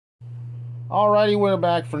Alrighty, we're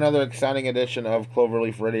back for another exciting edition of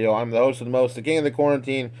Cloverleaf Radio. I'm the host of the most, the king of the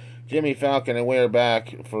quarantine, Jimmy Falcon, and we're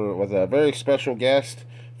back with a very special guest,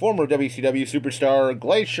 former WCW superstar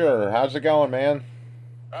Glacier. How's it going, man?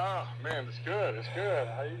 Oh man, it's good. It's good.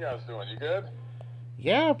 How you guys doing? You good?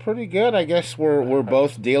 Yeah, pretty good. I guess we're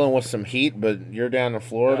both dealing with some heat, but you're down in Yeah.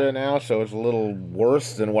 Florida now, so it's a little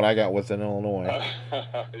worse than what I got with in Illinois.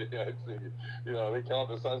 Yeah. They call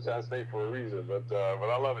it the Sunshine State for a reason, but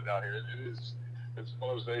I love it down here. It is. It's one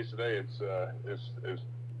of those days today. It's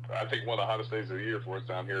I think one of the hottest days of the year for us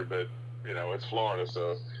down here. But it's Florida,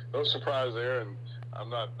 so no surprise there. And I'm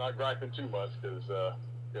not griping too much because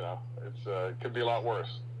it could be a lot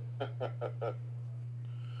worse.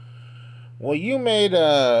 Well, you made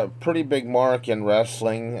a pretty big mark in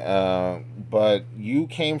wrestling, but you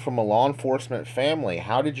came from a law enforcement family.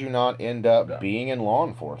 How did you not end up Yeah. being in law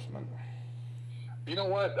enforcement? You know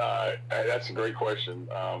what? That's a great question.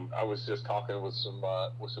 I was just talking with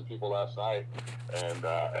some people last night, and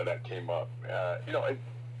that came up.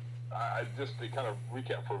 Just to kind of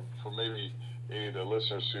recap for maybe any of the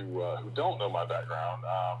listeners who don't know my background.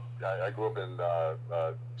 I grew up in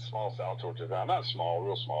small South Georgia town, not small,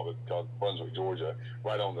 real small, but called Brunswick, Georgia,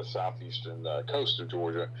 right on the southeastern coast of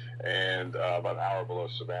Georgia, and about an hour below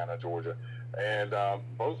Savannah, Georgia. And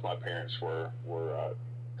both my parents were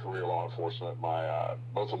career law enforcement. My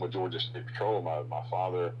both of them were Georgia State Patrol. My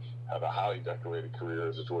father had a highly decorated career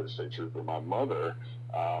as a Georgia State Trooper. My mother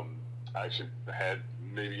actually had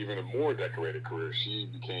maybe even a more decorated career. She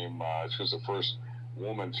was the first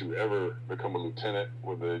woman to ever become a lieutenant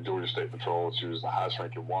with the Georgia State Patrol. She was the highest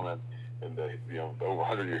ranking woman in the over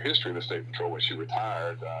 100-year history of the State Patrol. When she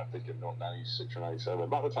retired, I think in '96 or '97,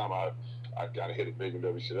 about the time I kind of hit it big in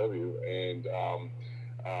WCW, and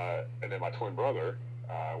then my twin brother,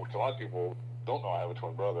 which a lot of people don't know I have a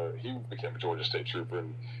twin brother. He became a Georgia State Trooper,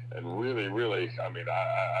 and really, really, I mean,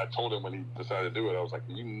 I told him when he decided to do it, I was like,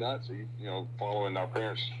 "Are you nuts? Are you following our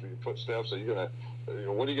parents' footsteps? Are you gonna,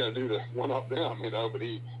 what are you gonna do to one up them? But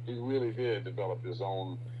he really did develop his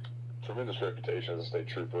own tremendous reputation as a state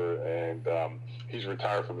trooper, and he's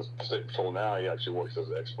retired from the state patrol now. He actually works as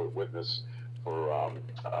an expert witness for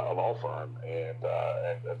a law firm, and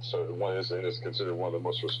so one is considered one of the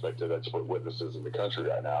most respected expert witnesses in the country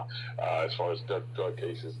right now, as far as drug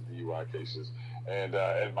cases and DUI cases. And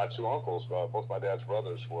my two uncles, both my dad's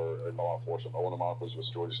brothers, were in law enforcement. One of my uncles was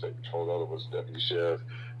Georgia State Patrol, the other was deputy sheriff.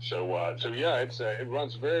 So yeah, it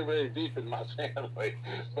runs very, very deep in my family.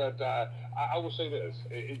 But I will say this: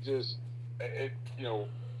 it just it you know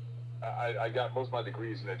I got most of my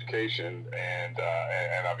degrees in education, and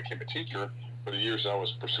I became a teacher. For the years I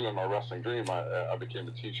was pursuing my wrestling dream, I became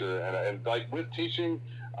a teacher, and like with teaching,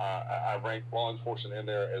 I ranked law enforcement in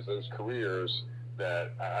there as those careers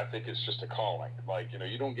that I think it's just a calling. Like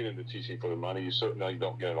you don't get into teaching for the money. You certainly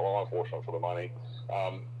don't get into law enforcement for the money.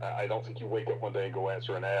 I don't think you wake up one day and go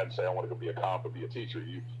answer an ad and say I want to go be a cop or be a teacher.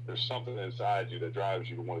 There's something inside you that drives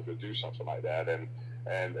you to want to go do something like that, and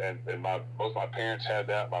both my parents had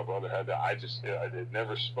that. My brother had that. It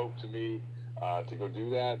never spoke to me to go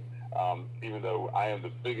do that. Even though I am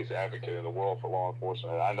the biggest advocate in the world for law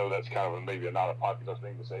enforcement, and I know that's kind of maybe not a popular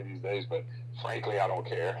thing to say these days, but frankly, I don't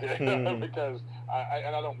care because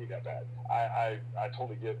I don't mean that bad. I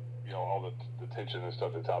totally get all the tension and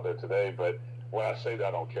stuff that's out there today, but when I say that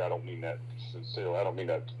I don't care, I don't mean that sincerely. I don't mean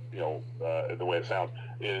that the way it sounds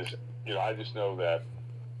is I just know that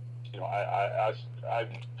I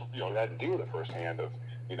had to deal with it firsthand of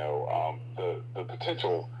the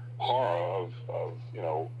potential horror of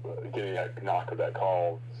getting that knock or that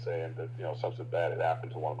call saying that something bad had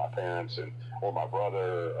happened to one of my parents or my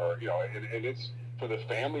brother, or and it's for the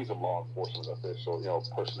families of law enforcement officials,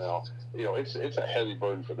 personnel, it's a heavy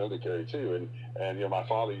burden for them to carry too. And my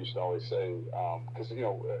father used to always say, because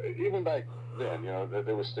even back then,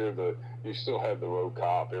 there was still you still had the road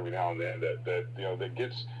cop every now and then that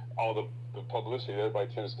gets all the publicity.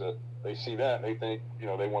 Everybody tends to, they see that and they think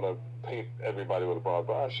they want to paint everybody with a broad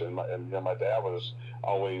brush. And my dad was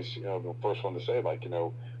always the first one to say, like,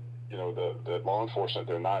 the law enforcement,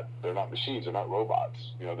 they're not machines, they're not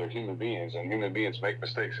robots. They're human beings, and human beings make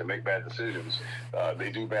mistakes and make bad decisions.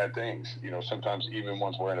 They do bad things. Sometimes even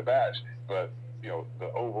ones wearing a badge, but the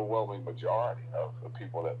overwhelming majority of the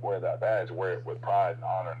people that wear that badge wear it with pride and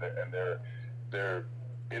honor, and they're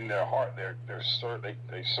in their heart, they serve.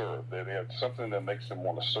 They have something that makes them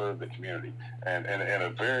want to serve the community, and in a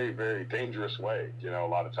very, very dangerous way. A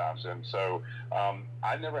lot of times. And so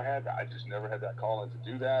I never had that. I just never had that calling to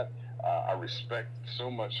do that. I respect so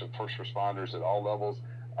much of first responders at all levels,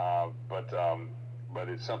 but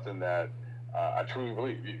it's something that I truly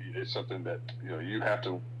believe it's something that you have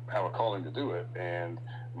to have a calling to do it. And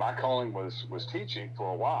my calling was teaching for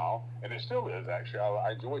a while, and it still is actually.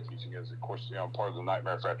 I enjoy teaching as, of course, I'm part of the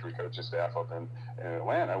Nightmare Factory coaching staff up in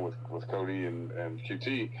Atlanta with Cody and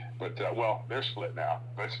QT. But well, they're split now.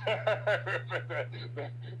 But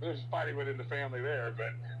there's fighting within the family there.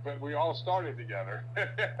 But we all started together.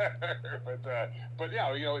 but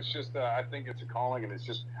yeah, it's just I think it's a calling, and it's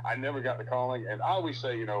just I never got the calling, and I always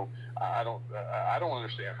say, I don't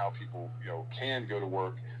understand how people can go to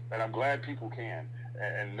work, and I'm glad people can.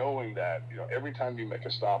 And knowing that, every time you make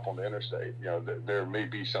a stop on the interstate, there may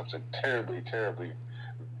be something terribly, terribly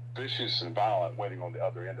vicious and violent waiting on the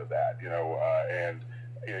other end of that, and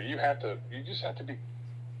you just have to be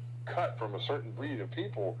cut from a certain breed of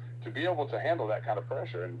people to be able to handle that kind of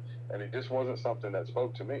pressure, and it just wasn't something that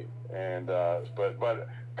spoke to me. And but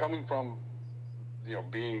coming from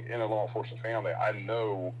being in a law enforcement family, I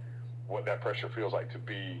know what that pressure feels like to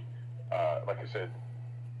be, like I said,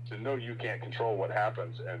 to know you can't control what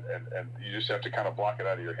happens, and you just have to kind of block it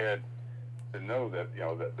out of your head to know that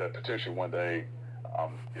that potentially one day a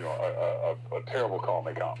terrible call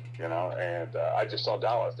may come, and I just saw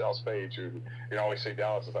Dallas Page, who I always say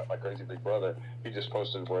Dallas is like my crazy big brother. He just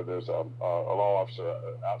posted where there's a law officer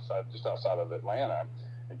just outside of Atlanta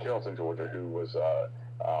in Carrollton, Georgia, who was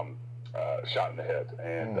shot in the head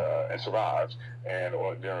and survived, and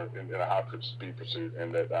they're in a high speed pursuit,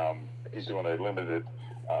 and that he's doing a limited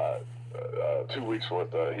 2 weeks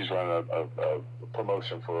worth. He's running a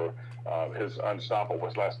promotion for his Unstoppable.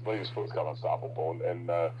 His latest book is called Unstoppable, and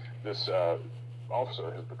this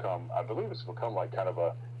officer has become, I believe, it's become like kind of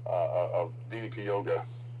a DDP yoga,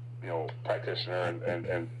 practitioner,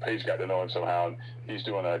 and Paige got to know him somehow, and he's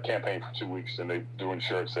doing a campaign for 2 weeks, and they're doing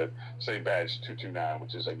shirts that say badge 229,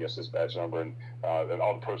 which is, I guess, his badge number, and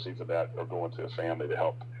all the proceeds of that are going to his family to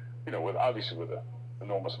help, with the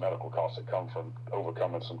enormous medical costs that come from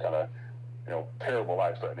overcoming some kind of terrible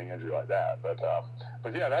life-threatening injury like that. But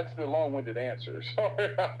yeah, that's the long-winded answer.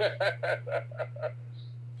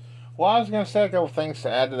 Well, I was going to say a couple things to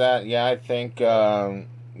add to that. Yeah, I think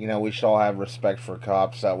we should all have respect for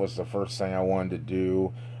cops. That was the first thing I wanted to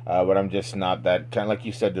do. But I'm just not that kind. Like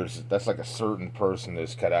you said, that's like a certain person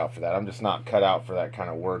that's cut out for that. I'm just not cut out for that kind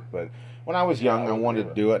of work. But when I was young, I wanted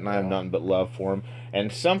to do it, and I have nothing but love for him.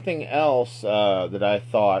 And something else that I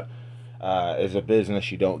thought is a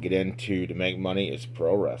business you don't get into to make money is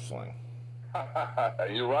pro wrestling.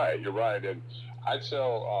 You're right. And I'd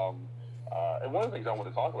sell. And one of the things I want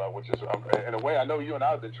to talk about, which is, in a way, I know you and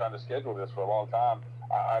I have been trying to schedule this for a long time.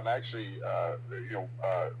 I'm actually,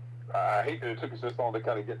 I hate that it took us this long to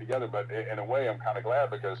kind of get together, but in a way, I'm kind of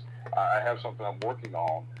glad because I have something I'm working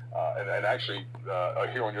on. And actually,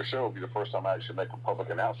 here on your show will be the first time I actually make a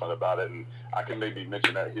public announcement about it, and I can maybe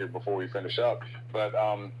mention that here before we finish up. But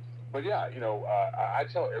yeah, I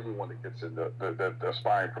tell everyone that gets in the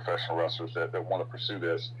aspiring professional wrestlers that want to pursue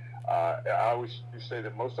this. I always say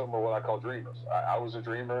that most of them are what I call dreamers. I was a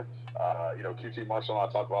dreamer. QT Marshall and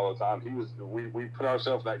I talk about all the time. We put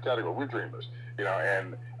ourselves in that category. We're dreamers.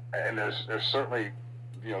 And there's certainly,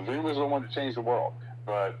 dreamers are the ones that change the world.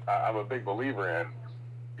 But I'm a big believer in,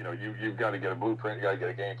 you've got to get a blueprint. You got to get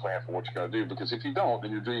a game plan for what you're going to do. Because if you don't,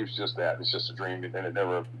 then your dream's just that. It's just a dream, and it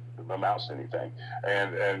never amounts to anything.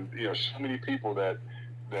 And so many people that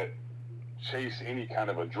chase any kind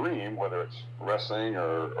of a dream, whether it's wrestling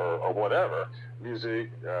or whatever, music,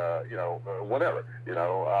 whatever.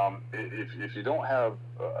 If you don't have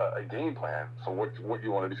a game plan for what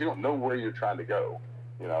you want to do, if you don't know where you're trying to go,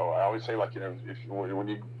 I always say, like, when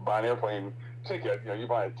you buy an airplane ticket, you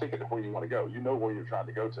buy a ticket to where you want to go. You know where you're trying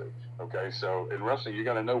to go to. Okay, so in wrestling, you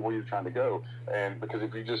got to know where you're trying to go, and because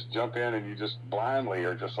if you just jump in and you just blindly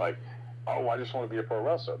are just like, oh, I just want to be a pro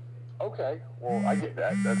wrestler. Okay, well, I get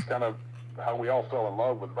that. That's kind of how we all fell in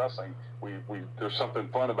love with wrestling. There's something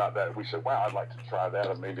fun about that. We said, wow, I'd like to try that,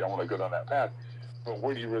 or maybe I want to go down that path. But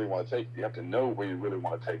where do you really want to take it? You have to know where you really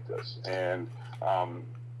want to take this. And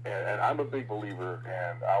I'm a big believer,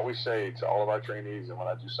 and I always say to all of our trainees, and when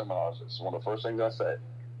I do seminars, it's one of the first things I say.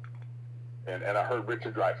 And I heard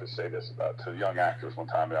Richard Dreyfuss say this to young actors one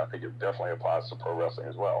time, and I think it definitely applies to pro wrestling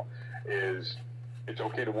as well, is it's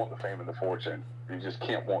okay to want the fame and the fortune. You just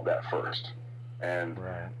can't want that first. And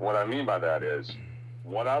what I mean by that is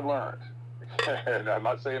what I've learned, and I'm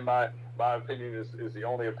not saying my opinion is the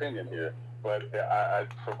only opinion here, but I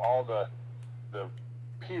from all the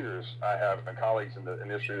peers I have and colleagues in the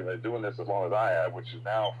industry that are doing this as long as I have, which is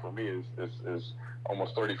now for me is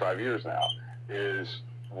almost 35 years now, is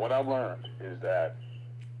what I've learned is that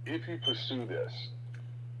if you pursue this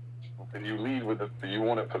and you lead with you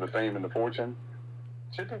want it for the fame and the fortune,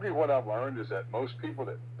 typically what I've learned is that most people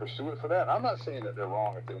that pursue it for that, I'm not saying that they're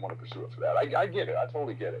wrong if they want to pursue it for that. I get it. I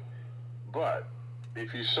totally get it. But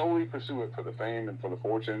if you solely pursue it for the fame and for the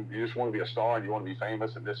fortune, you just want to be a star and you want to be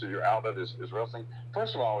famous, and this is your outlet is wrestling.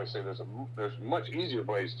 First of all, I always say there's much easier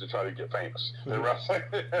ways to try to get famous than wrestling,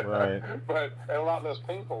 Right. but and a lot less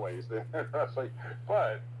painful ways than wrestling.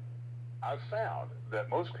 But I've found that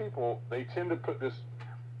most people they tend to put this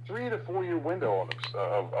 3 to 4 year window on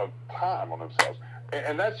of time on themselves,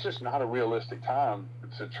 and that's just not a realistic time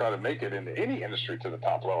to try to make it into any industry to the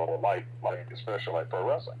top level, like especially like pro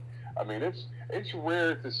wrestling. I mean, it's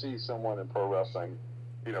rare to see someone in pro wrestling,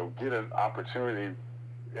 get an opportunity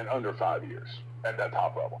in under 5 years at that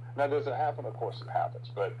top level. Now, does it happen? Of course, it happens.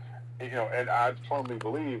 But and I firmly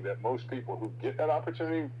believe that most people who get that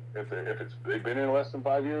opportunity, if they've been in less than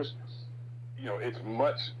 5 years, it's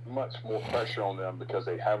much more pressure on them because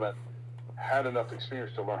they haven't had enough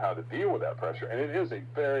experience to learn how to deal with that pressure. And it is a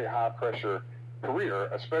very high pressure career,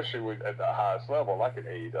 especially at the highest level, like at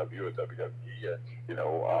AEW, at WWE,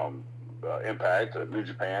 Impact, New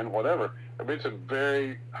Japan, whatever. I mean, it's a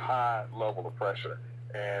very high level of pressure,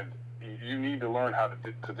 and you need to learn how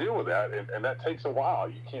to deal with that, and that takes a while.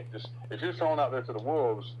 You can't just, if you're thrown out there to the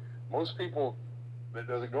wolves, most people, that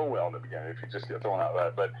doesn't go well in the beginning if you just get thrown out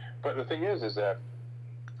there. But the thing is that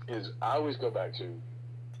I always go back to,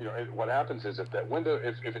 what happens is if that window,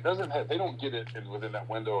 if it doesn't have, they don't get it within that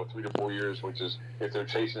window of 3 to 4 years, which is if they're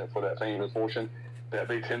chasing it for that fame and fortune, that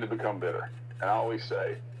they tend to become bitter. And I always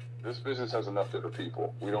say, this business has enough bitter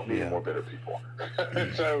people. We don't need more bitter people.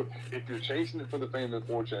 So if you're chasing it for the fame and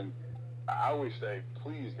fortune, I always say,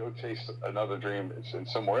 please go chase another dream in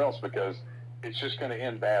somewhere else, because it's just going to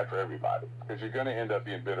end bad for everybody, because you're going to end up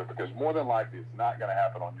being bitter, because more than likely it's not going to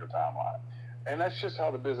happen on your timeline. And that's just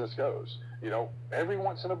how the business goes. Every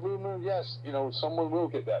once in a blue moon, yes, someone will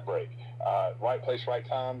get that break. Right place, right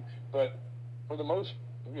time. But for the most,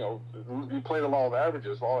 you play the law of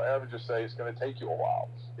averages. Law of averages say it's going to take you a while.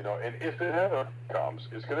 And if it ever comes,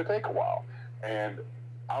 it's going to take a while. And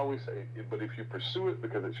I always say, but if you pursue it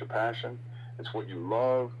because it's your passion, it's what you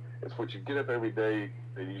love, it's what you get up every day,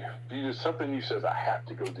 and you do something, you says, I have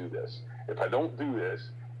to go do this. If I don't do this,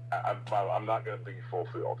 I'm not going to be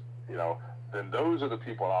fulfilled. Then those are the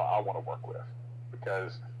people I want to work with,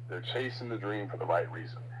 because they're chasing the dream for the right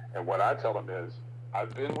reason. And what I tell them is,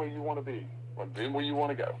 I've been where you want to be. I've been where you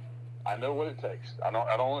want to go. I know what it takes. I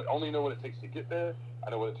don't only know what it takes to get there. I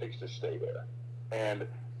know what it takes to stay there, and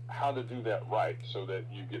how to do that right so that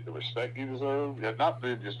you get the respect you deserve. Not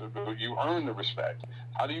just you earn the respect.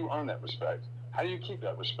 How do you earn that respect? How do you keep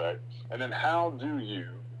that respect? And then how do you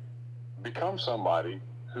become somebody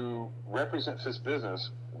who represents this business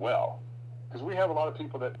well? Because we have enough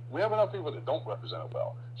people that don't represent it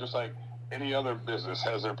well. Just like any other business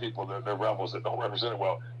has their people, their rebels that don't represent it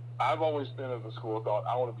well. I've always been of the school of thought,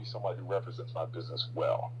 I want to be somebody who represents my business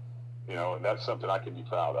well. And that's something I can be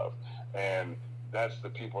proud of. And that's the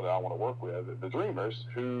people that I want to work with, the dreamers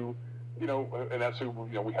who, and that's who,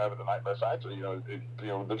 we have at the Nightmare Factory,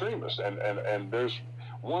 the dreamers. And there's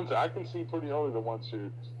ones that I can see pretty early, the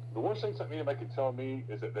worst thing anybody can tell me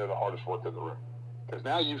is that they're the hardest worker in the room. Because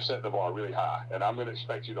now you've set the bar really high, and I'm going to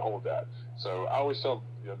expect you to hold that. So I always tell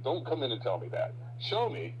them, don't come in and tell me that. Show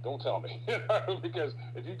me, don't tell me. Because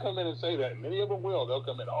if you come in and say that, and many of them will, they'll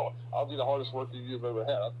come in, I'll be the hardest worker you've ever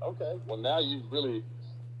had. Okay, well, now you've really,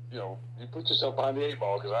 you put yourself behind the 8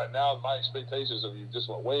 ball, because now my expectations of you just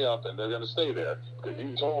went way up, and they're going to stay there, because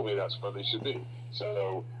you told me that's where they should be.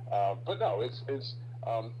 So, but no, it's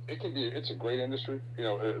a great industry.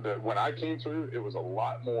 When I came through, it was a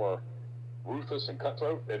lot more ruthless and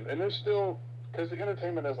cutthroat, and there's still, because the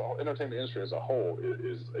entertainment industry as a whole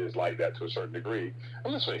is like that to a certain degree.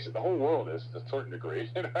 And let's face it, the whole world is to a certain degree,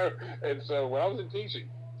 And so when I was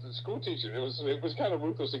in school teaching, it was kind of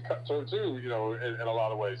ruthless and cutthroat too, in a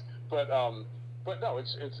lot of ways. But no,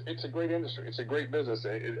 it's a great industry. It's a great business,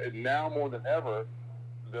 and now more than ever,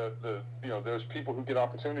 there's people who get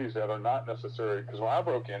opportunities that are not necessary. Because when I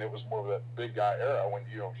broke in, it was more of that big guy era when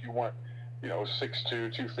if you weren't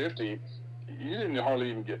 6'2", 250, you didn't hardly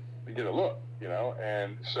even get a look,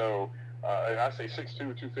 and so and I say 6'2",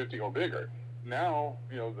 250 or bigger. Now,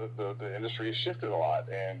 the industry has shifted a lot,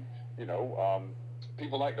 and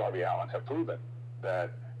people like Darby Allin have proven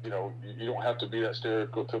that you don't have to be that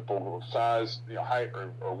stereotypical size, height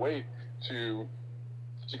or weight to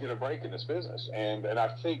get a break in this business. And I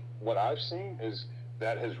think what I've seen is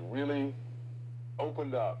that has really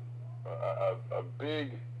opened up a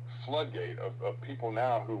big floodgate of people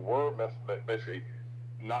now who were basically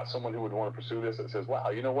not someone who would want to pursue this, that says,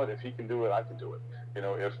 wow, you know what, if he can do it, I can do it.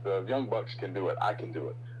 If the Young Bucks can do it, I can do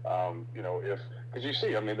it. Because you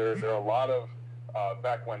see, I mean, there are a lot of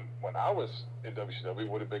back when I was in WCW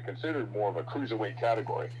would have been considered more of a cruiserweight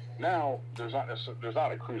category. Now there's not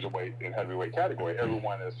a cruiserweight and heavyweight category.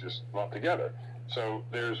 Everyone is just lumped together. So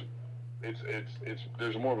there's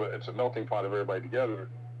more of it's a melting pot of everybody together,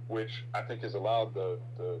 which I think has allowed the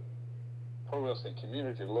pro wrestling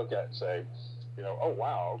community to look at and say, oh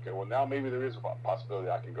wow, okay, well now maybe there is a possibility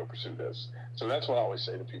I can go pursue this. So that's what I always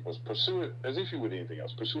say to people: is pursue it as if you would anything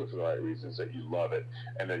else. Pursue it for the right reasons, that you love it,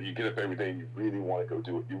 and that you get up every day and you really want to go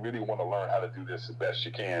do it. You really want to learn how to do this the best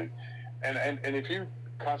you can, and if you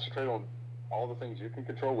concentrate on all the things you can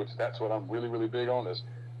control, which that's what I'm really really big on, is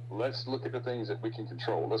let's look at the things that we can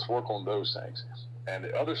control. Let's work on those things, and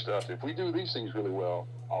the other stuff. If we do these things really well,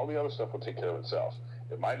 all the other stuff will take care of itself.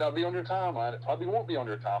 It might not be on your timeline. It probably won't be on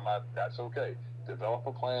your timeline. That's okay. Develop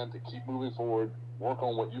a plan to keep moving forward. Work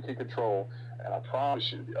on what you can control, and I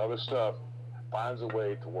promise you, the other stuff finds a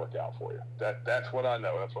way to work out for you. That's what I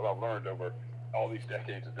know. That's what I've learned over all these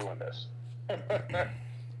decades of doing this.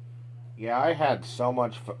 Yeah, I had so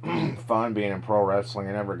much fun being in pro wrestling.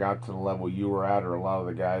 I never got to the level you were at, or a lot of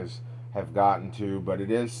the guys have gotten to, but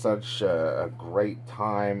it is such a great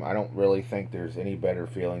time. I don't really think there's any better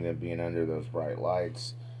feeling than being under those bright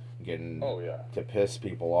lights, getting to piss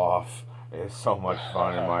people off. It's so much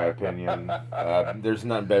fun, in my opinion. There's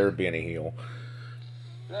nothing better than being a heel.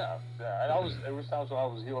 Yeah. And there was times when I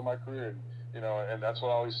was a heel in my career, and that's what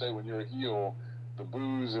I always say: when you're a heel, the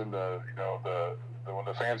boos and when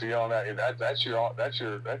the fans are yelling at you, that's your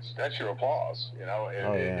applause.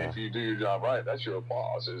 If you do your job right, that's your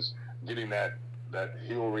applause. Is getting that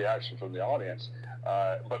heel reaction from the audience.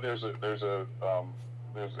 But there's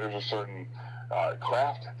a certain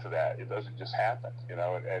craft to that. It doesn't just happen, and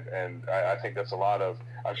I think that's a lot of,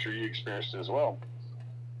 I'm sure you experienced it as well.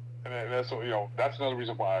 And that's another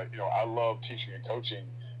reason why, I love teaching and coaching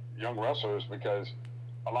young wrestlers, because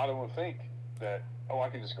a lot of them think that, I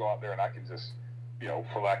can just go out there and I can just,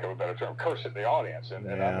 for lack of a better term, curse at the audience, and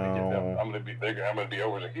I'm going to get them. I'm going to be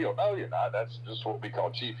over as a heel. No, you're not. That's just what we call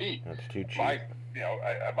cheap heat. That's too cheap.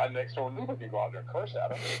 My next door neighbor can go out there and curse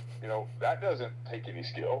at him. That doesn't take any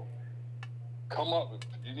skill. Come up.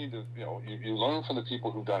 You need to, you learn from the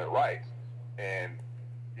people who've done it right, and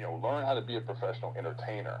learn how to be a professional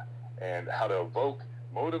entertainer and how to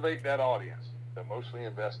motivate that audience to emotionally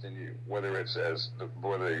invest in you, whether they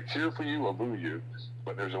cheer for you or boo you.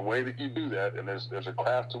 But there's a way that you do that, and there's a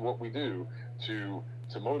craft to what we do to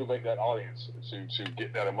motivate that audience to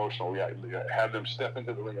get that emotional reaction, have them step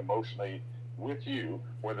into the ring emotionally with you,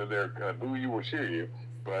 whether they're going to boo you or cheer you.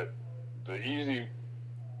 But the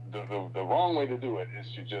wrong way to do it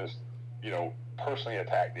is to just personally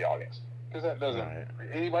attack the audience, because that doesn't. Right.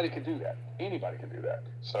 Anybody can do that. Anybody can do that.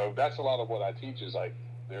 So that's a lot of what I teach, is like,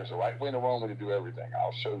 there's a right way and a wrong way to do everything.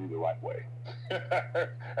 I'll show you the right way.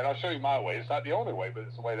 And I'll show you my way. It's not the only way, but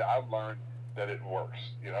it's the way that I've learned that it works,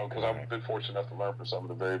 because I've been fortunate enough to learn from some of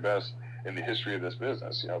the very best in the history of this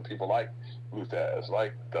business. People like Lou Thesz,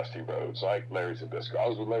 like Dusty Rhodes, like Larry Zbyszko. I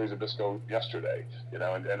was with Larry Zbyszko yesterday, and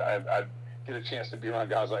I get a chance to be around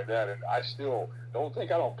guys like that, and I still don't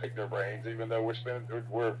think I don't pick their brains, even though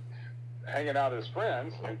we're hanging out as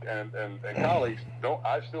friends and colleagues.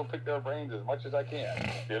 I still pick their brains as much as I can,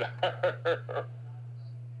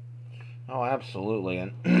 Oh, absolutely.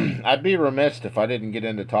 And I'd be remiss if I didn't get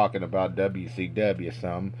into talking about WCW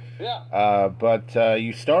some. Yeah. But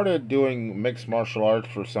you started doing mixed martial arts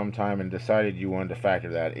for some time and decided you wanted to factor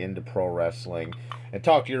that into pro wrestling. And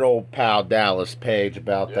talk to your old pal Dallas Page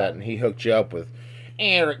about that, and he hooked you up with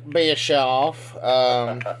Eric Bischoff.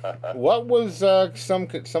 What was some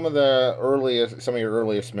of your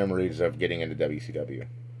earliest memories of getting into WCW?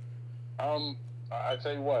 I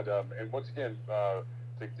tell you what, and once again,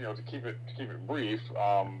 to keep it brief,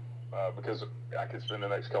 because I could spend the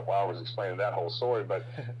next couple hours explaining that whole story. But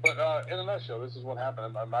in a nutshell, this is what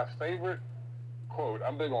happened. My favorite quote.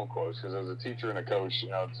 I'm big on quotes, because as a teacher and a coach,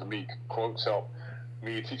 to me, quotes help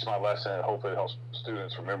me teach my lesson, and hopefully it helps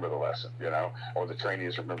students remember the lesson, or the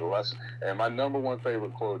trainees remember the lesson. And my number one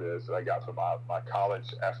favorite quote is, that I got from my college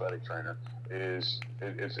athletic trainer, is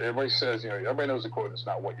everybody says, everybody knows the quote, it's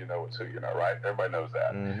not what you know, it's who you know, right? Everybody knows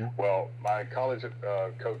that. Mm-hmm. Well, my college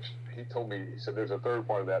coach, he told me, he said, there's a third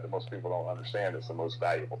part of that most people don't understand. It's the most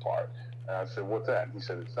valuable part. And I said, what's that? And he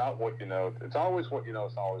said, it's not what you know. It's always what you know.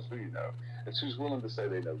 It's not always who you know. It's who's willing to say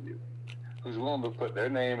they know you. Who's willing to put their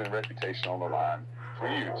name and reputation on the line for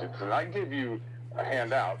you, to not give you a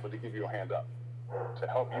handout, but to give you a hand up, to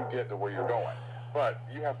help you get to where you're going. But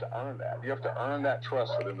you have to earn that. You have to earn that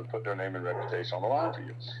trust for them to put their name and reputation on the line for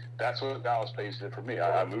you. That's what Dallas Page did for me.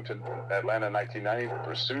 I moved to Atlanta in 1990 to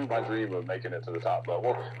pursue my dream of making it to the top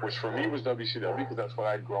level, which for me was WCW because that's what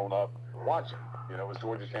I'd grown up watching. You know, it was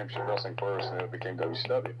Georgia Championship Wrestling first, and then it became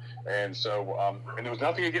WCW. And so, and there was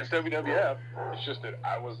nothing against WWF. It's just that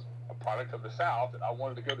I was a product of the South, and I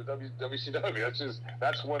wanted to go to WCW.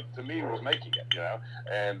 That's what to me was making it. You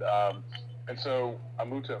know, and so I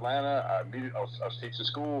moved to Atlanta. I was teaching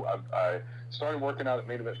school. I started working out at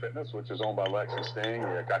Main Event Fitness, which is owned by Lex and Sting.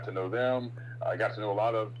 I got to know them. I got to know a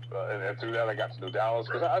lot of, and through that I got to know Dallas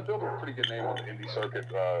because I built a pretty good name on the indie circuit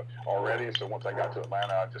already. So once I got to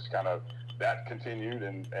Atlanta, I just kind of that continued,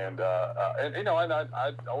 and you know, and I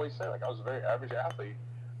always say like I was a very average athlete,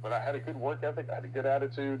 but I had a good work ethic. I had a good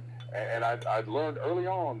attitude, and I'd learned early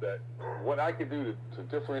on that what I could do to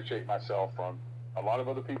differentiate myself from a lot of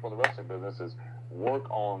other people in the wrestling business is work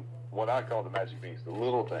on what I call the magic beans, the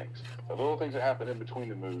little things that happen in between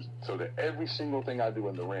the moves, so that every single thing I do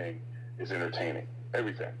in the ring is entertaining,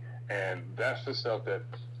 everything. And that's the stuff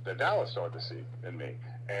that Dallas started to see in me.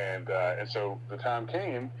 And so the time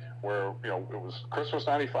came where, you know, it was Christmas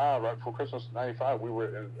 '95, right before Christmas '95, we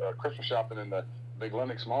were in Christmas shopping in the Big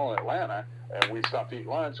Lenox Mall in Atlanta, and we stopped to eat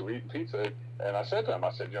lunch, we were eating pizza, and I said to him,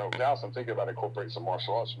 you know, Dallas, I'm thinking about incorporating some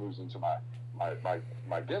martial arts moves into my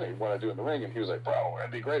gimmick, what I do in the ring. And he was like, bro,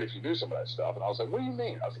 it'd be great if you do some of that stuff. And I was like, what do you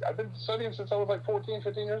mean? I was like, I've been studying since I was like 14,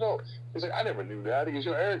 15 years old. He's like, I never knew that. He goes,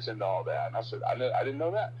 you know, Eric's into all that. And I said, I didn't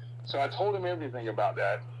know that. So I told him everything about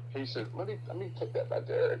that. He said, let me take that back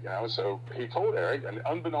to Eric, you know. So he told Eric, and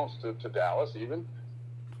unbeknownst to Dallas even,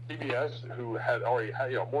 PBS, who had already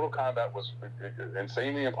had, you know, Mortal Kombat was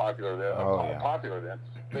insanely unpopular then, popular then.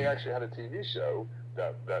 They actually had a TV show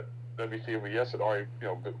that WCWS had already, you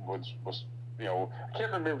know, was you know, I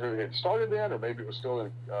can't remember if it had started then or maybe it was still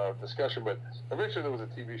in discussion, but eventually there was a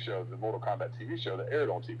TV show, the Mortal Kombat TV show that aired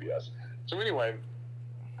on TBS. So anyway,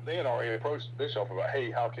 they had already approached Bischoff about,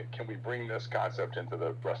 hey, how can we bring this concept into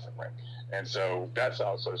the wrestling ring? And so that's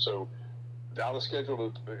how. So Dallas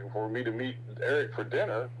scheduled for me to meet Eric for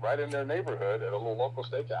dinner right in their neighborhood at a little local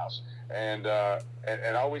steakhouse. And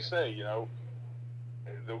I always say, you know,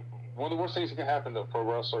 one of the worst things that can happen to a pro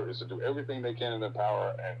wrestler is to do everything they can in their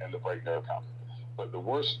power and the break never comes. But the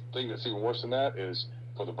worst thing that's even worse than that is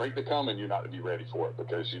for the break to come and you not to be ready for it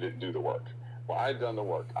because you didn't do the work. Well, I had done the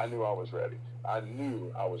work. I knew I was ready.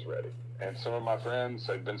 And some of my friends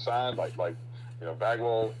had been signed, like you know,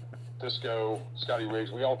 Bagwell, Disco, Scotty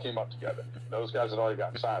Riggs. We all came up together. Those guys had already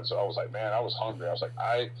gotten signed. So I was like, man, I was hungry. I was like,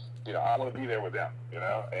 I want to be there with them, you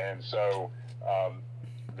know. And so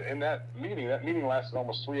in that meeting lasted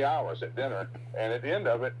almost 3 hours at dinner. And at the end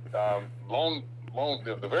of it,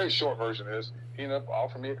 the very short version is he ended up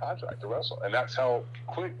offering me a contract to wrestle. And that's how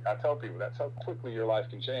quick, I tell people, that's how quickly your life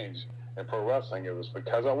can change in pro wrestling. It was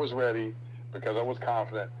because I was ready, because I was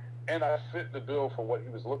confident, and I fit the bill for what he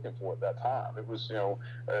was looking for at that time. It was, you know,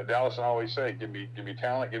 Dallas and I always say, give me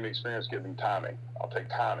talent, give me experience, give me timing. I'll take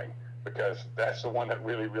timing because that's the one that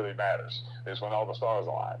really, really matters. Is when all the stars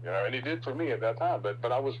align, you know. And he did for me at that time,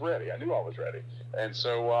 but I was ready. I knew I was ready, and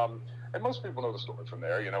so. And most people know the story from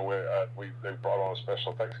there. You know, they brought on a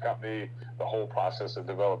special effects company. The whole process of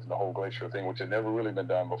developing the whole Glacier thing, which had never really been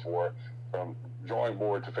done before, from drawing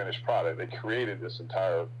board to finished product, they created this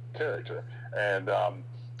entire character. And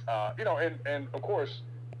you know, and of course,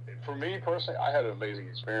 for me personally, I had an amazing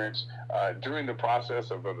experience during the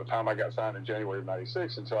process of the time I got signed in January of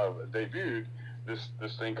 '96 until I debuted.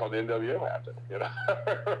 This thing called the NWO happened, you know.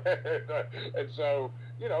 And so,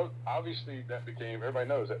 you know, obviously everybody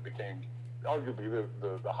knows that became arguably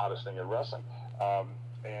the hottest thing in wrestling.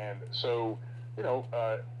 And so, you know,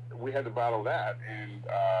 we had to battle that,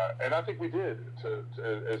 and I think we did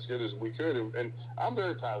as good as we could. And I'm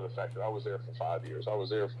very proud of the fact that I was there for 5 years. I was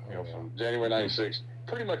there, you know, from January '96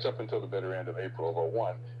 pretty much up until the bitter end of April of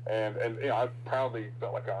 '01. And you know, I proudly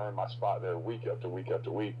felt like I earned my spot there week after week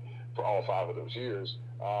after week for all 5 of those years.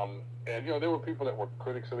 And, you know, there were people that were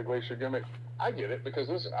critics of the Glacier gimmick. I get it because,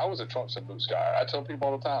 listen, I was a trunks and boots guy. I tell people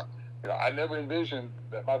all the time, you know, I never envisioned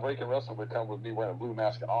that my breaking wrestling would come with me wearing a blue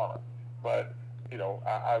mask and armor. But, you know,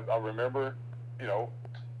 I remember, you know,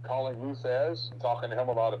 calling Lou Thesz and talking to him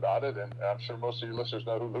a lot about it. And I'm sure most of your listeners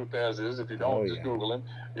know who Lou Thesz is. If you don't, just Google him,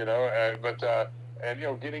 you know. And, you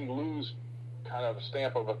know, getting Lou's kind of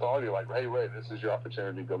stamp of authority, like, hey, Ray, this is your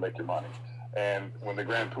opportunity to go make your money. And when the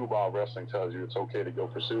Grand Poobah of Wrestling tells you it's okay to go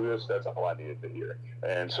pursue this, that's all I needed to hear.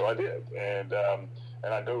 And so I did. And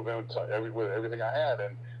I dove into with everything I had.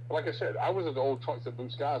 And like I said, I was an old trunks and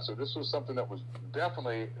boots guy, so this was something that was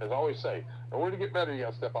definitely, as I always say, in order to get better, you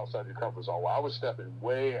got to step outside your comfort zone. Well, I was stepping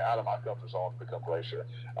way out of my comfort zone to become Glacier,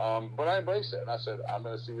 but I embraced it, and I said, I'm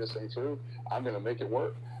going to see this thing through. I'm going to make it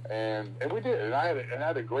work, and we did, and I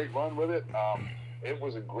had a great run with it. It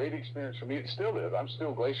was a great experience for me. It still is. I'm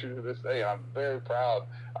still Glacier to this day. I'm very proud.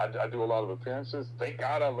 I do a lot of appearances. Thank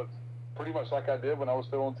God I look pretty much like I did when I was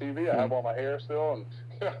still on TV. I have all my hair still, and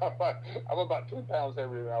I'm about 10 pounds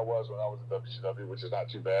heavier than I was when I was in WCW, which is not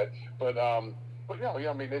too bad. But I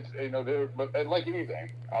mean, it's but like anything,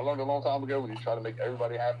 I learned a long time ago when you try to make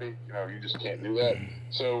everybody happy, you just can't do that.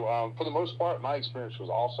 So for the most part, my experience was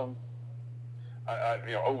awesome.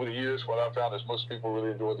 Over the years, what I found is most people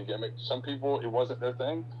really enjoyed the gimmick. Some people, it wasn't their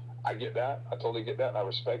thing. I get that. I totally get that, and I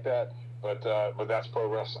respect that. But that's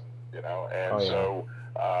pro wrestling, And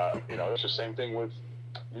it's the same thing with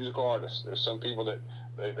musical artists. There's some people that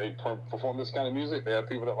they perform this kind of music. They have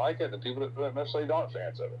people that like it, and people that necessarily aren't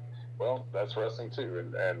fans of it. Well, that's wrestling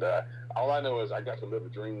too. And all I know is I got to live a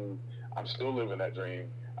dream. I'm still living that dream.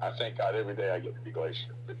 I thank God every day I get to be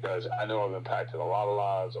Glacier because I know I've impacted a lot of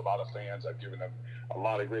lives, a lot of fans. I've given them a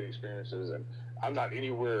lot of great experiences, and I'm not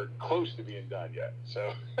anywhere close to being done yet. So,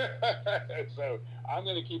 so I'm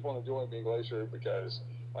going to keep on enjoying being Glacier because,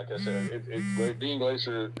 like I said, it's great. Being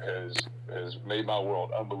Glacier has made my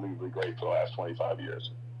world unbelievably great for the last 25 years.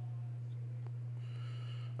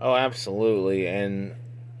 Oh, absolutely. And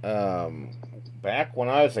back when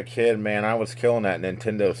I was a kid, man, I was killing that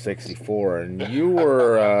Nintendo 64, and you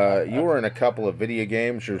were in a couple of video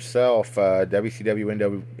games yourself,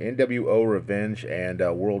 WCW, NWO Revenge, and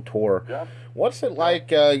World Tour. Yeah. What's it like,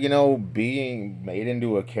 being made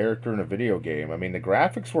into a character in a video game? I mean, the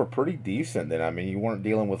graphics were pretty decent then. I mean, you weren't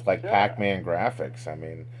dealing with like Pac-Man graphics. I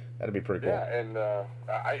mean, that'd be pretty cool. Yeah, and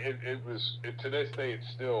to this day, it's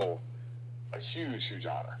still a huge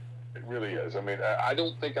honor. It really is. I mean, I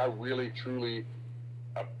don't think I really truly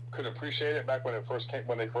could appreciate it back when they first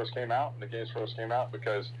came out, and the games first came out,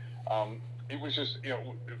 because it was just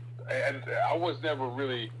and I was never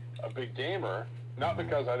really a big gamer, not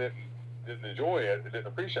because I didn't enjoy it, didn't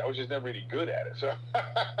appreciate it. I was just never really good at it. So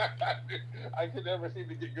I could never seem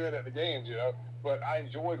to get good at the games, But I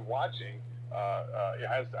enjoyed watching.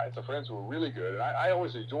 I had some friends who were really good, and I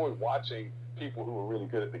always enjoyed watching people who were really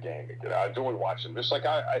good at the game. I enjoy watching. Just like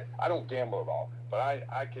I don't gamble at all, but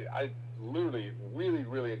I literally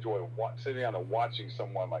really enjoy sitting down and watching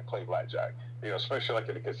someone like play blackjack. Especially like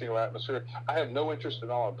in a casino atmosphere. I have no interest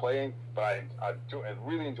in all I'm playing, but I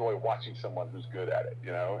really enjoy watching someone who's good at it.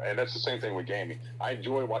 And that's the same thing with gaming. I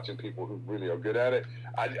enjoy watching people who really are good at it,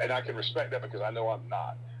 and I can respect that because I know I'm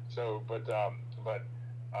not. So,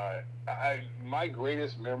 my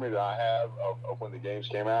greatest memory that I have of when the games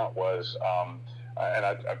came out was, and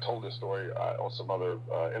I've told this story on some other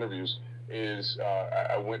interviews, is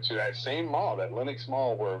I went to that same mall, that Lenox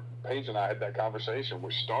Mall, where Paige and I had that conversation,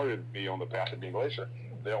 which started me on the path of being Glacier.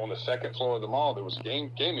 There on the second floor of the mall, there was a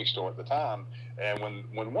gaming store at the time, and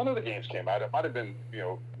when one of the games came out, it might have been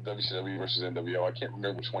WCW versus NWO. I can't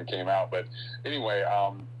remember which one came out, but anyway,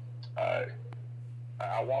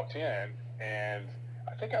 I walked in, and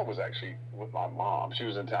I think I was actually with my mom. She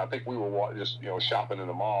was in town. I think we were just shopping in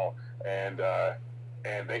the mall, and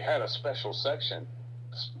they had a special section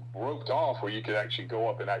roped off where you could actually go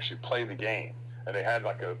up and actually play the game. And they had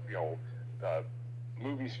like a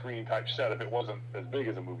movie screen type setup. It wasn't as big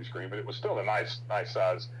as a movie screen, but it was still a nice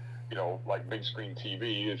size, like big screen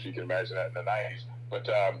TV, if you can imagine that in the 90s. But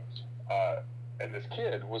and this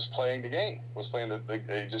kid was playing the game.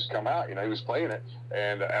 They just come out, he was playing it,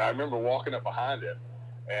 and I remember walking up behind him,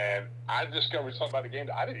 and I discovered something about the game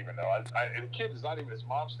that I didn't even know. And the kid is not even his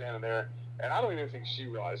mom standing there, and I don't even think she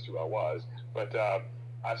realized who I was. But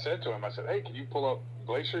I said to him, hey, can you pull up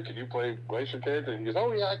Glacier? Can you play Glacier character? And he goes,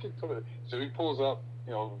 oh yeah, I can put it. So he pulls up,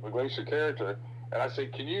 the Glacier character, and I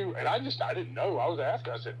said, can you? And I didn't know. I was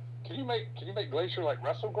asking. I said, can you make Glacier like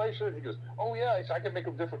wrestle Glacier? And he goes, oh yeah, I can make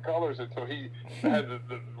them different colors. And so he had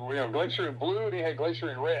the Glacier in blue, and he had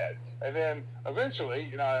Glacier in red. And then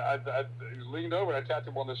eventually, I leaned over and I tapped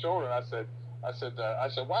him on the shoulder, and I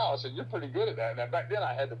said, wow, I said, you're pretty good at that. And back then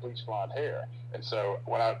I had the bleach blonde hair. And so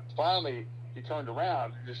when I finally, he turned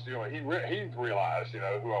around, just, he realized, who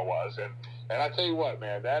I was. And I tell you what,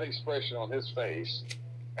 man, that expression on his face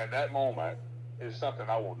at that moment is something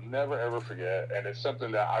I will never, ever forget. And it's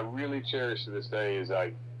something that I really cherish to this day, is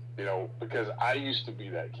because I used to be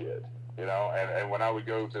that kid, and when I would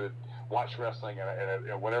go to watch wrestling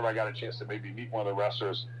and whenever I got a chance to maybe meet one of the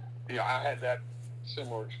wrestlers, I had that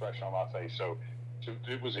similar expression on my face. So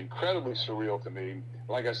it was incredibly surreal to me.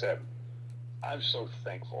 Like I said, I'm so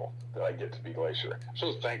thankful that I get to be Glacier. I'm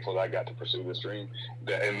so thankful that I got to pursue this dream.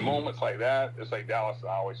 That in moments like that, it's like Dallas and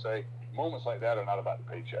I always say, moments like that are not about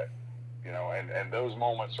the paycheck. And those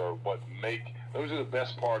moments are what those are the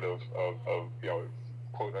best part of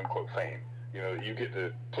quote unquote fame. You get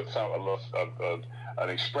to put an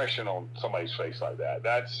expression on somebody's face like that.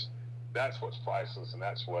 That's what's priceless, and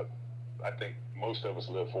that's what I think most of us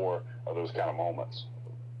live for, are those kind of moments.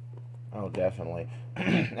 Oh, definitely.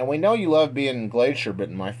 And we know you love being Glacier, but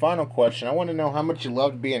in my final question, I want to know how much you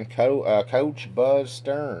loved being Coach Buzz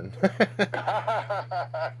Stern.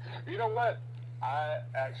 You know what? I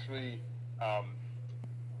actually, um,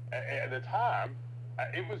 at the time,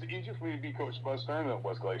 it was easier for me to be Coach Buzz Stern than it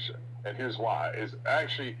was Glacier. And here's why: is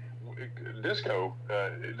actually Disco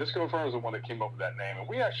Inferno was the one that came up with that name, and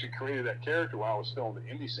we actually created that character while I was still in the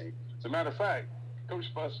indie scene. As a matter of fact,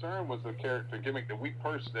 Coach Buzz Stern was the character gimmick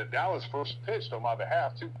that Dallas first pitched on my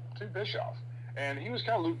behalf to Bischoff. And he was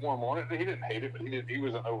kind of lukewarm on it. He didn't hate it, but he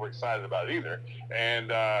wasn't overexcited about it either.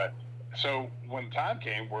 And so when time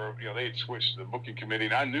came where they had switched the booking committee,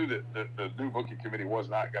 and I knew that the new booking committee was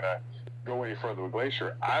not going to go any further with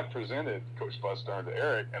Glacier, I presented Coach Buzz Stern to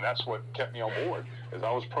Eric, and that's what kept me on board. Is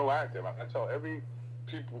I was proactive. I tell every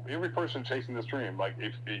person chasing this dream, like,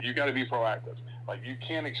 if you got to be proactive. Like, you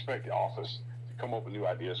can't expect the office to come up with new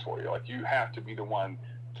ideas for you. Like, you have to be the one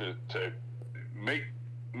to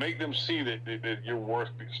make them see that you're worth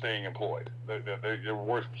staying employed, that you're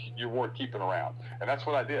worth keeping around. And that's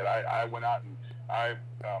what I did. I went out and I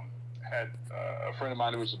had a friend of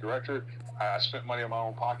mine who was the director. I spent money in my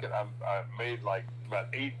own pocket. I made like about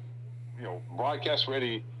 8, broadcast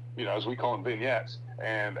ready, as we call them, vignettes,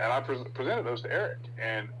 and I presented those to Eric.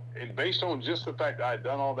 And based on just the fact that I had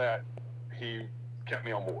done all that, he kept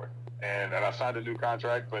me on board, and I signed a new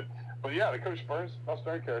contract. But yeah, the Coach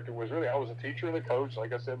Stern character was really, I was a teacher and a coach,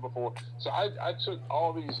 like I said before. So I took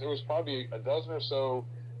all these, there was probably a dozen or so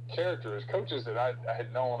coaches that I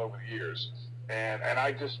had known over the years, and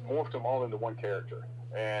I just morphed them all into one character.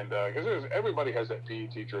 And because everybody has that PE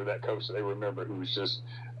teacher, that coach that they remember, who's just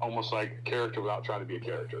almost like a character without trying to be a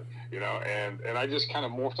character, and I just kind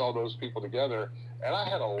of morphed all those people together. And I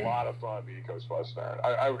had a lot of fun being Coach Buzz Stern.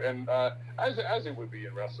 As it would be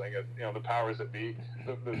in wrestling, the powers that be,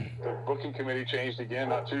 the booking committee changed again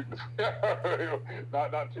not too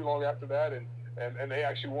not too long after that, and they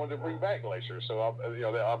actually wanted to bring back Glacier, so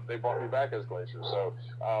they brought me back as Glacier. So,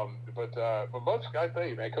 but both, I tell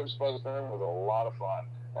you, man, Coach Buzz Stern was a lot of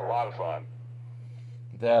fun.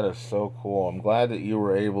 That is so cool. I'm glad that you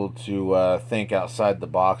were able to think outside the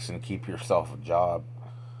box and keep yourself a job.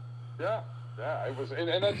 Yeah, yeah, it was, and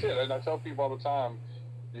that's it. And I tell people all the time,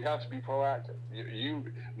 you have to be proactive.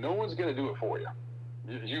 No one's going to do it for you.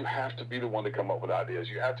 You have to be the one to come up with ideas.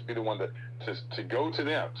 You have to be the one to go to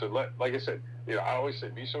them, like I said, I always say,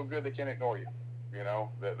 be so good they can't ignore you.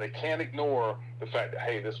 That they can't ignore the fact that,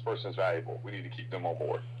 hey, this person's valuable. We need to keep them on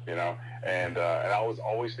board. And I was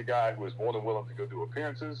always the guy who was more than willing to go do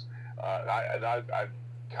appearances. I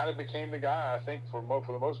kind of became the guy, I think, for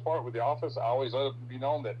the most part with the office. I always let it be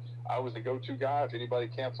known that I was the go-to guy. If anybody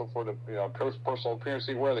canceled for the personal appearance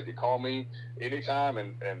anywhere, they could call me anytime.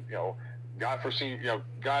 And God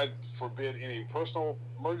forbid any personal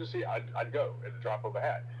emergency, I'd go at the drop of a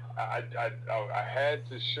hat. I had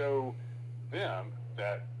to show them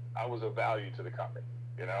that I was of value to the company,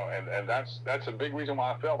 and that's a big reason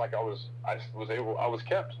why I felt like I was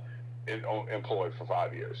kept employed for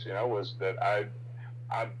 5 years. Was that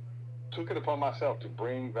I took it upon myself to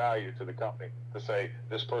bring value to the company, to say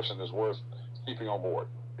this person is worth keeping on board.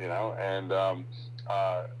 And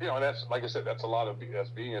that's, like I said, that's a lot of, that's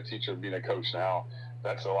being a teacher, being a coach now.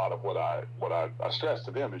 That's a lot of what I stress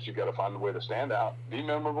to them, is you got to find a way to stand out, be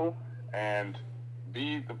memorable, and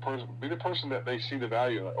be the person that they see the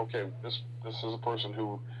value in. Okay, this is a person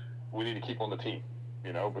who we need to keep on the team,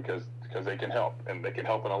 because they can help, and they can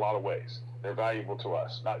help in a lot of ways. They're valuable to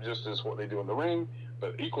us, not just as what they do in the ring,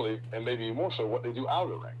 but equally, and maybe more so, what they do out of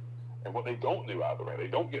the ring, and what they don't do out of the ring. They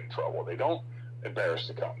don't get in trouble. They don't embarrass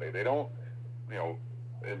the company. They don't,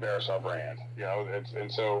 embarrass our brand.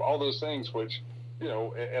 And so all those things, which, in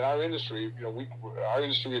our industry, our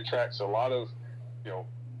industry attracts a lot of,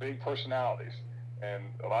 big personalities, and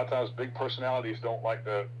a lot of times big personalities don't like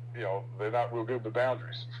the, they're not real good with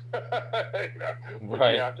boundaries. But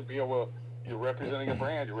Right. you have to be able. You're representing a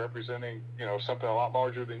brand. You're representing, something a lot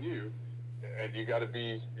larger than you, and you got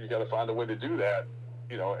to find a way to do that,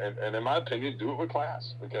 and in my opinion, do it with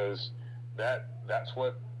class, because that's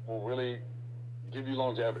what will really give you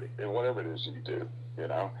longevity in whatever it is that you do,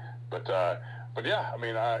 But yeah, I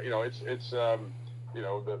mean, it's the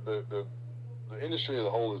the industry as a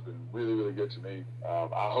whole has been really, really good to me.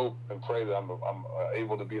 I hope and pray that I'm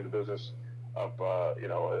able to be in the business up,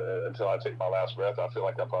 until I take my last breath. I feel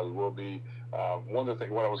like I probably will be. One of the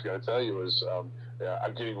things, what I was going to tell you is,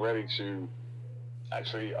 I'm getting ready to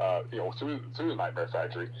actually, through the Nightmare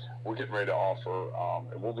Factory, we're getting ready to offer,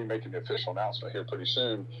 and we'll be making the official announcement here pretty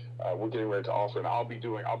soon. We're getting ready to offer, and I'll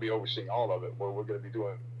be overseeing all of it, where we're going to be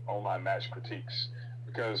doing online match critiques,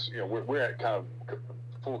 because we're at kind of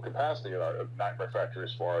full capacity at our Nightmare Factory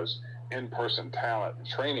as far as in-person talent and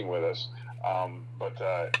training with us. But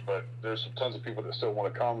there's tons of people that still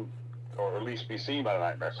want to come, or at least be seen by the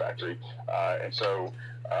Nightmare Factory, and so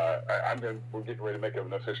we're getting ready to make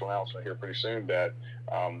an official announcement here pretty soon that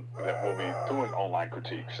we'll be doing online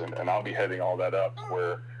critiques, and I'll be heading all that up,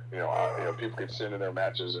 where people can send in their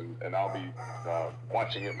matches, and I'll be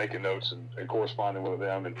watching it, making notes, and corresponding with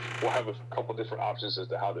them, and we'll have a couple different options as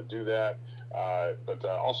to how to do that. But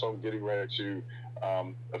also, I'm getting ready to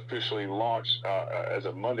officially launch as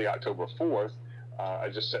of Monday, October 4th. I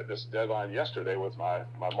just set this deadline yesterday with my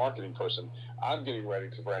marketing person. I'm getting ready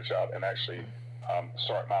to branch out and actually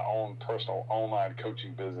start my own personal online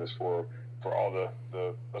coaching business for all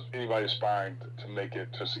the anybody aspiring to make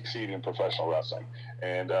it, to succeed in professional wrestling.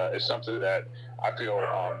 And it's something that I feel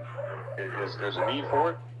there's a need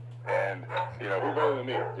for it. And who better than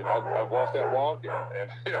me? I've walked that walk,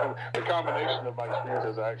 and the combination of my experience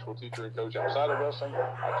as an actual teacher and coach outside of wrestling,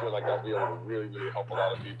 I feel like I'll be able to really, really help a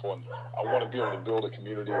lot of people. And I want to be able to build a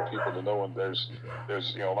community of people to know, and there's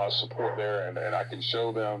a lot of support there, and I can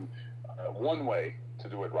show them one way to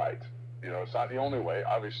do it right. It's not the only way,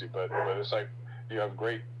 obviously, but it's like you have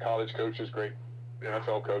great college coaches, great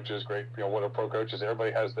NFL coaches, great what are pro coaches.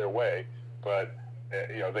 Everybody has their way, but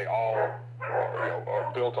they all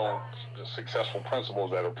are built on successful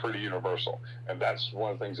principles that are pretty universal. And that's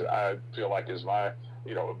one of the things that I feel like is my,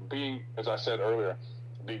 being, as I said earlier,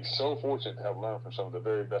 being so fortunate to have learned from some of the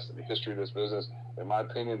very best in the history of this business. In my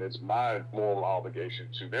opinion, it's my moral obligation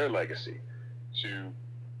to their legacy to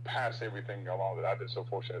pass everything along that I've been so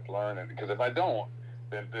fortunate to learn. And because if I don't,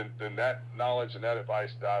 then that knowledge and that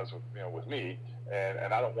advice dies with me,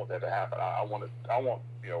 and I don't want that to happen. I want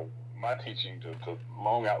my teaching to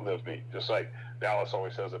long outlive me, just like Dallas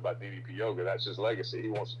always says about DDP Yoga. That's his legacy. He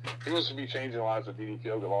wants to be changing the lives of DDP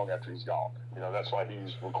Yoga long after he's gone. That's why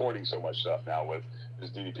he's recording so much stuff now with his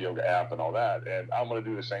DDP Yoga app and all that. And I'm going to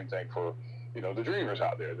do the same thing for the dreamers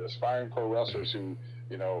out there, the aspiring pro wrestlers who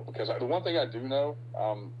because the one thing I do know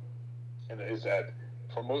is that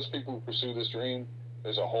for most people who pursue this dream,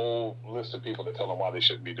 there's a whole list of people that tell them why they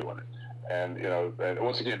shouldn't be doing it. And and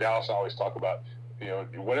once again, Dallas and I always talk about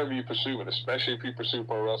whatever you pursue, but especially if you pursue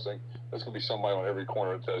pro wrestling, there's going to be somebody on every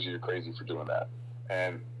corner that tells you you're crazy for doing that.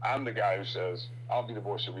 And I'm the guy who says, I'll be the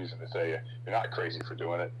voice of reason to tell you, you're not crazy for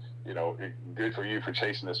doing it. Good for you for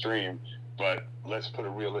chasing this dream, but let's put a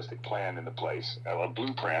realistic plan into place, a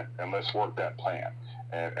blueprint, and let's work that plan.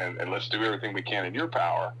 And let's do everything we can in your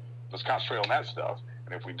power. Let's concentrate on that stuff.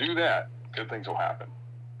 And if we do that, good things will happen.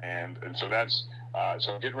 And so that's,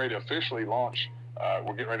 so I'm getting ready to officially launch.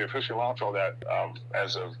 We're getting ready to officially launch all that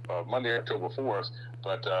as of Monday, October 4th.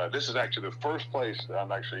 But this is actually the first place that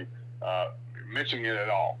I'm actually mentioning it at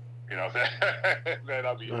all. That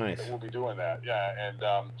I'll be nice. That we'll be doing that. Yeah,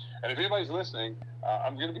 and if anybody's listening,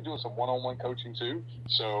 I'm going to be doing some one-on-one coaching too.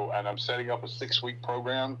 So, and I'm setting up a 6-week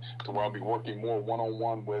program to where I'll be working more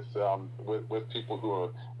one-on-one with people who are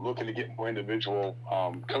looking to get more individual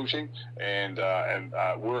coaching. And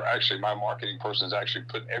we're actually, my marketing person is actually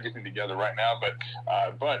putting everything together right now.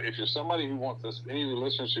 But if you're somebody who wants this, any of your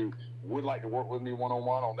listeners who would like to work with me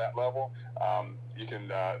one-on-one on that level, you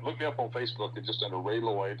can look me up on Facebook and just under Ray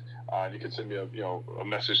Lloyd. You can send me a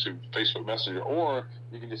message through Facebook Messenger, or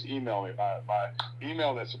you can just email me. My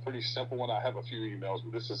email, that's a pretty simple one. I have a few emails,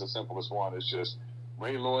 but this is the simplest one. It's just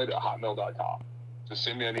rayloyd@hotmail.com. Just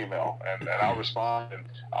send me an email, and I'll respond. And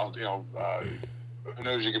I'll who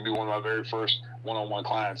knows, you could be one of my very first one-on-one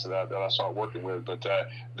clients that I start working with. But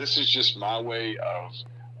this is just my way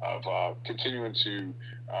of continuing to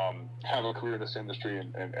have a career in this industry,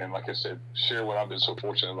 and like I said, share what I've been so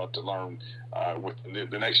fortunate enough to learn with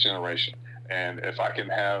the next generation. And if I can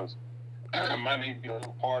have my name be a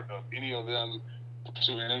little part of any of them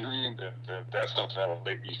pursuing a dream, then that's something that will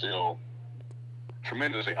make me feel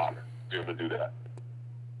tremendously honored to be able to do that.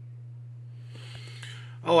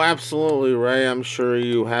 Oh, absolutely, Ray. I'm sure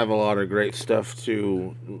you have a lot of great stuff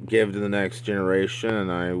to give to the next generation,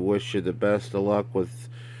 and I wish you the best of luck with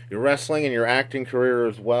your wrestling and your acting career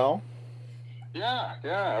as well.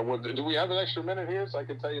 Yeah. Well, do we have an extra minute here so I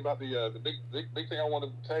can tell you about the big thing I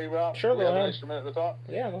wanted to tell you about? Sure, do we go have ahead. An extra minute to talk?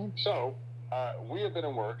 Yeah. Go ahead. So, we have been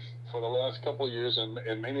in works for the last couple of years, and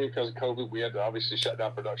mainly because of COVID, we had to obviously shut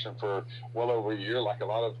down production for well over a year, like a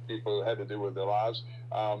lot of people had to do with their lives.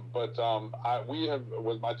 We have,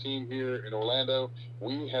 with my team here in Orlando,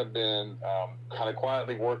 we have been kind of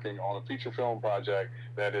quietly working on a feature film project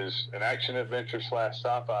that is an action adventure /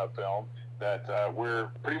 sci-fi film that we're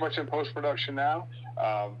pretty much in post-production now.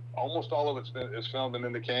 Almost all of it's filmed and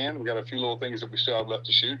in the can. We've got a few little things that we still have left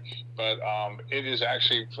to shoot, but it is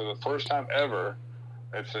actually, for the first time ever,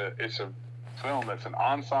 it's a film that's an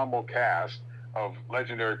ensemble cast of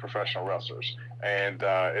legendary professional wrestlers, and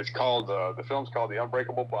it's called the film's called The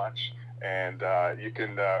Unbreakable Bunch, and you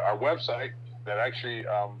can our website that actually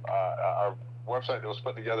our website that was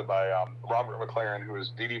put together by Robert McLaren, who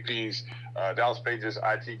is DDP's Dallas Page's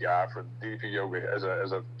IT guy for DDP Yoga, as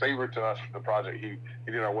a favor to us for the project. He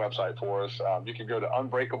did our website for us. You can go to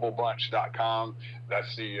unbreakablebunch.com.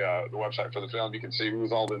 That's the website for the film. You can see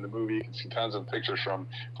who's all in the movie. You can see tons of pictures from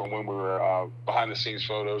when we were behind the scenes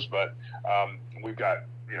photos. But we've got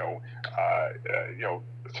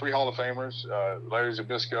 3 Hall of Famers: Larry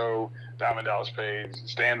Zbyszko, Diamond Dallas Page,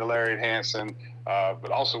 Stan the Lariat Hansen.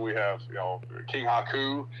 But also we have, King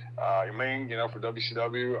Haku, Ming, for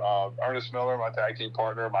WCW, Ernest Miller, my tag team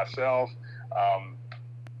partner, myself.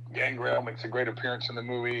 Gangrel makes a great appearance in the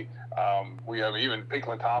movie. We have even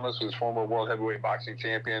Pinklin Thomas, who's former world heavyweight boxing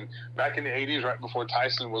champion. Back in the 80s, right before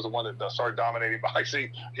Tyson was the one that started dominating boxing,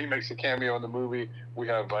 he makes a cameo in the movie. We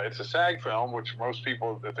have, it's a SAG film, which most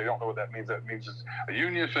people, if they don't know what that means it's a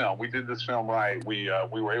union film. We did this film right. We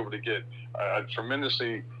were able to get a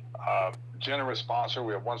tremendously generous sponsor.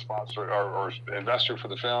 We have one sponsor or investor for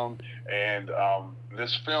the film, and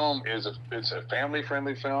this film it's a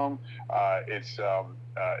family-friendly film.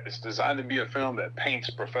 It's designed to be a film that paints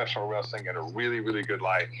professional wrestling in a really, really good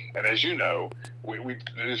light. And as you know,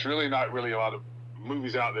 there's really not really a lot of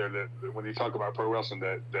movies out there that when you talk about pro wrestling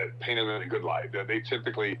that paint it in a good light. They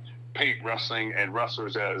typically paint wrestling and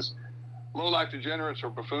wrestlers as low-life degenerates or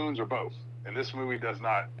buffoons or both. And this movie does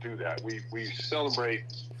not do that. We celebrate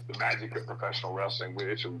the magic of professional wrestling.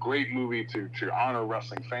 It's a great movie to honor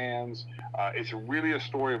wrestling fans. It's really a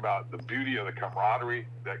story about the beauty of the camaraderie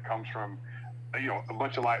that comes from a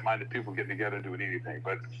bunch of like-minded people getting together and doing anything.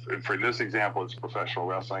 But for this example, it's professional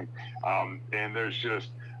wrestling. And there's just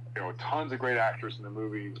tons of great actors in the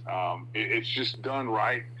movie. It's just done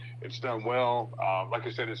right. It's done well. Like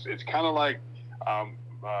I said, it's kind of like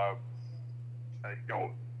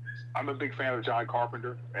I'm a big fan of John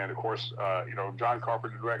Carpenter, and of course, John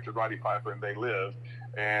Carpenter directed Roddy Piper and They Live,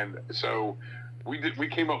 and so we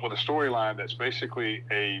came up with a storyline that's basically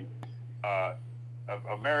a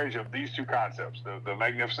marriage of these two concepts: the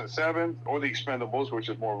Magnificent Seven or the Expendables, which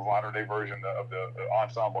is more of a modern day version of the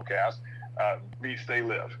ensemble cast, meets They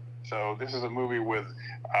Live. So this is a movie with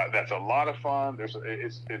that's a lot of fun. It's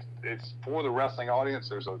for the wrestling audience.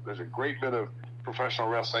 There's a great bit of professional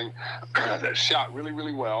wrestling that's shot really,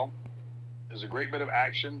 really well. There's a great bit of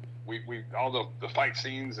action. We all the fight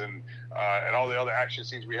scenes and all the other action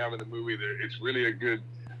scenes we have in the movie. It's really a good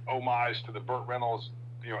homage to the Burt Reynolds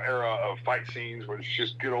era of fight scenes, where it's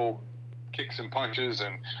just good old kicks and punches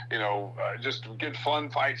and just good fun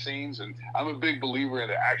fight scenes. And I'm a big believer in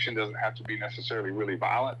that action doesn't have to be necessarily really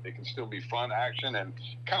violent. It can still be fun action, and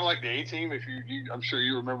kind of like the A-Team. If I'm sure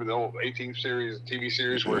you remember the old A-Team series, TV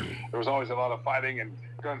series, where there was always a lot of fighting and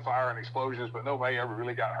gunfire and explosions, but nobody ever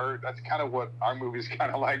really got hurt. That's kind of what our movie's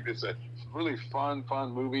kind of like. It's a really fun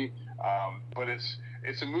movie, but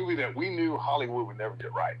it's a movie that we knew Hollywood would never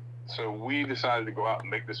get right. So we decided to go out and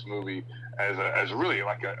make this movie as really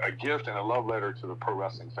like a gift and a love letter to the pro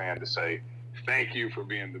wrestling fan, to say thank you for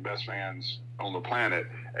being the best fans on the planet.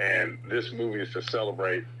 And this movie is to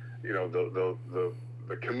celebrate,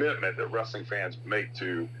 the commitment that wrestling fans make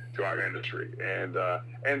to our industry, and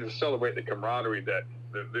to celebrate the camaraderie that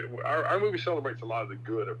our movie celebrates a lot of the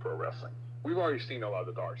good of pro wrestling. We've already seen a lot of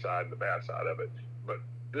the dark side and the bad side of it, but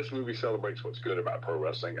this movie celebrates what's good about pro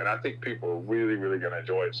wrestling, and I think people are really, really going to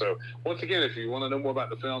enjoy it. So once again, if you want to know more about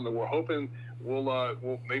the film, then we're hoping we'll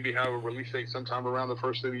maybe have a release date sometime around the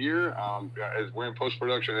first of the year. As we're in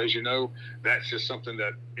post-production, as you know, that's just something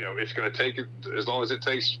that it's going to take as long as it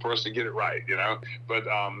takes for us to get it right. But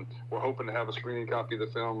we're hoping to have a screening copy of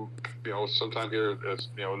the film sometime here in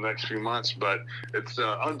the next few months. But it's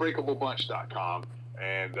unbreakablebunch.com.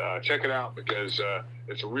 And check it out, because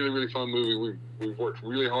it's a really, really fun movie. We've worked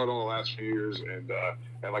really hard on the last few years, and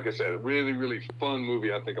like I said, a really, really fun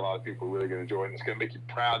movie. I think a lot of people are really going to enjoy it, and it's going to make you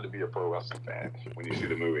proud to be a pro wrestling fan when you see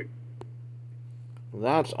the movie.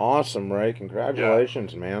 That's awesome, Ray.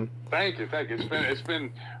 Congratulations, man. Thank you. It's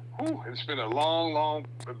been it's been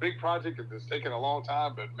a big project. It's taken a long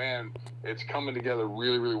time, but man, it's coming together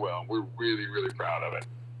really, really well. We're really, really proud of it.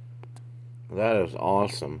 That is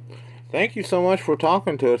awesome. Thank you so much for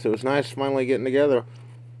talking to us. It was nice finally getting together.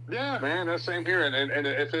 Yeah, man, that's same here. And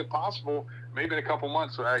if it's possible, maybe in a couple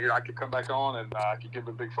months, I could come back on and I could give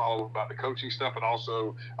a big follow up about the coaching stuff, and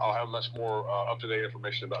also I'll have much more up to date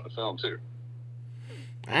information about the film too.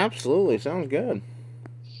 Absolutely, sounds good.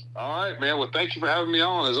 All right, man. Well, thank you for having me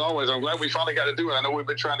on. As always, I'm glad we finally got to do it. I know we've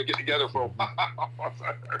been trying to get together for a while.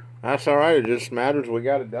 That's all right. It just matters we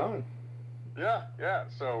got it done. Yeah.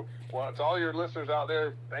 So, well, to all your listeners out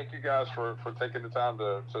there, thank you guys for taking the time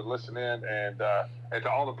to listen in, and to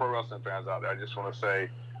all the pro wrestling fans out there, I just want to say,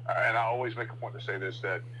 and I always make a point to say this,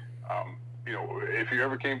 that if you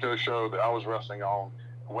ever came to a show that I was wrestling on,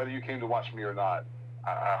 whether you came to watch me or not,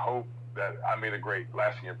 I hope that I made a great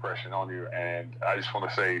lasting impression on you, and I just want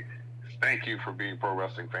to say thank you for being pro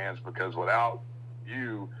wrestling fans, because without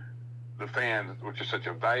you, the fans, which is such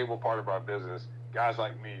a valuable part of our business, guys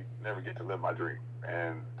like me never get to live my dream.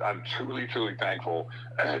 And I'm truly, truly thankful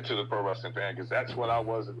to the pro wrestling fan, because that's what I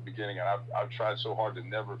was at the beginning, and I've tried so hard to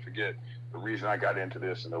never forget the reason I got into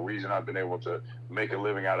this, and the reason I've been able to make a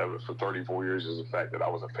living out of it for 34 years is the fact that I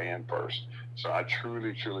was a fan first. So I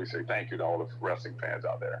truly, truly say thank you to all the wrestling fans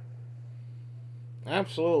out there.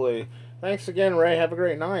 Absolutely. Thanks again, Ray. Have a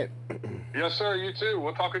great night. Yes, sir. You too.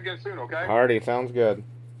 We'll talk again soon, okay? Alrighty, sounds good.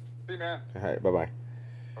 See you, man. All right, bye-bye.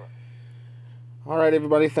 All right,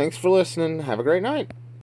 everybody. Thanks for listening. Have a great night.